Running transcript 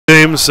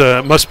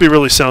dreams must be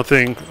really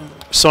something.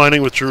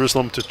 Signing with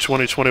Jerusalem to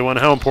 2021.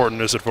 How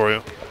important is it for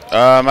you?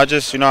 I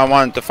just, I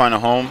wanted to find a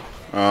home.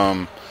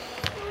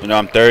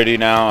 I'm 30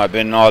 now. I've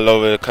been all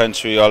over the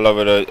country, all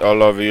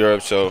over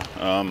Europe. So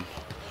I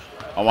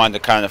wanted to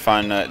kind of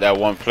find that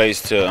one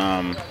place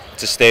to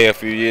stay a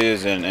few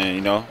years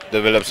and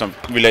develop some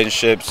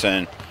relationships.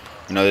 And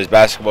this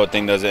basketball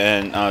thing doesn't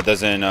end,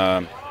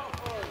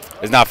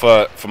 it's not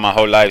for my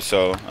whole life.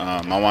 So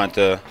I wanted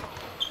to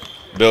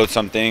build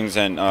some things,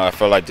 and I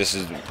feel like this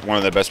is one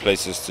of the best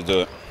places to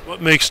do it.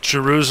 What makes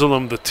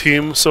Jerusalem the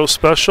team so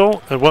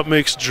special, and what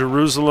makes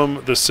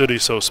Jerusalem the city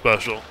so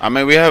special? I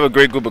mean, we have a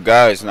great group of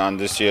guys on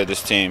this team.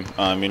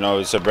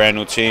 It's a brand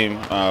new team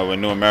with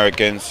new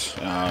Americans.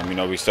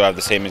 We still have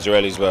the same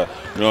Israelis, but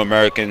new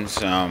Americans.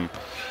 And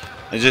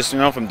just,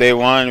 from day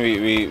one,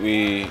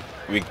 we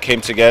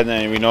came together,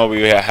 and we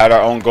had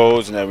our own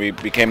goals, and then we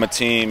became a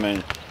team,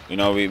 and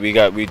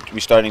we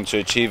starting to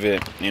achieve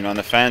it. And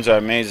the fans are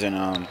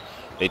amazing.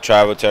 They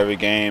travel to every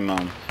game.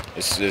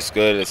 It's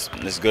good.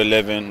 It's good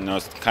living.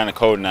 It's kind of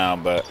cold now,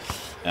 but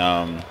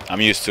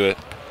I'm used to it.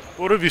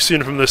 What have you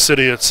seen from the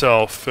city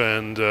itself,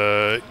 and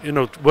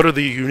what are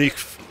the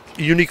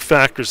unique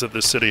factors that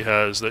the city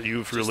has that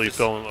you've really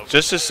fell in love with?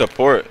 Just the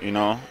support.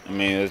 I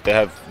mean, they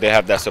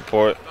have that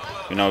support.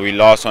 We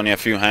lost only a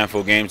few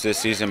handful games this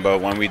season,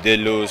 but when we did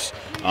lose,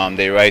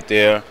 they're right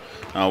there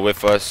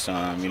with us.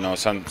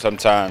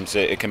 Sometimes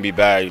it can be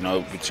bad,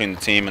 between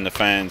the team and the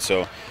fans.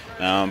 So.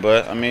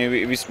 But I mean,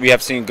 we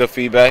have seen good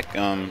feedback.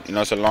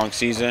 It's a long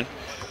season,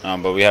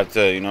 but we have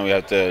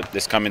to.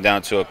 It's coming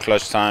down to a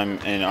clutch time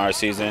in our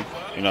season.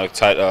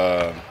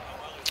 The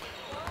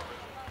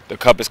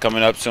cup is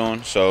coming up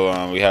soon,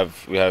 so we have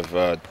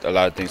a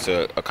lot of things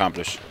to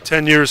accomplish.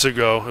 10 years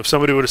ago, if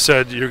somebody would have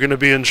said you're going to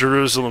be in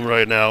Jerusalem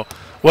right now,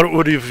 what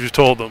would have you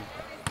told them?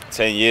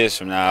 10 years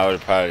from now,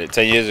 10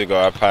 years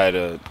ago, I probably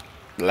have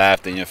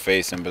laughed in your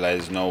face and be like,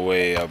 "There's no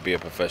way I'll be a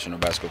professional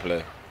basketball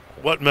player."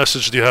 What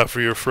message do you have for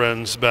your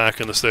friends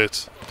back in the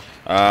States?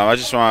 I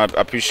just want to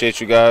appreciate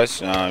you guys.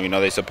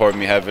 They support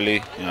me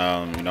heavily.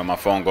 My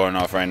phone going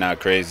off right now,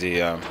 crazy.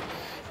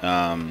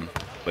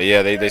 But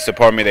yeah, they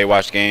support me. They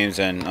watch games,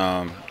 and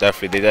they're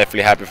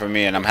definitely happy for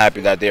me, and I'm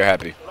happy that they're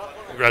happy.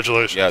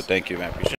 Congratulations. Yeah, thank you, man. Appreciate it.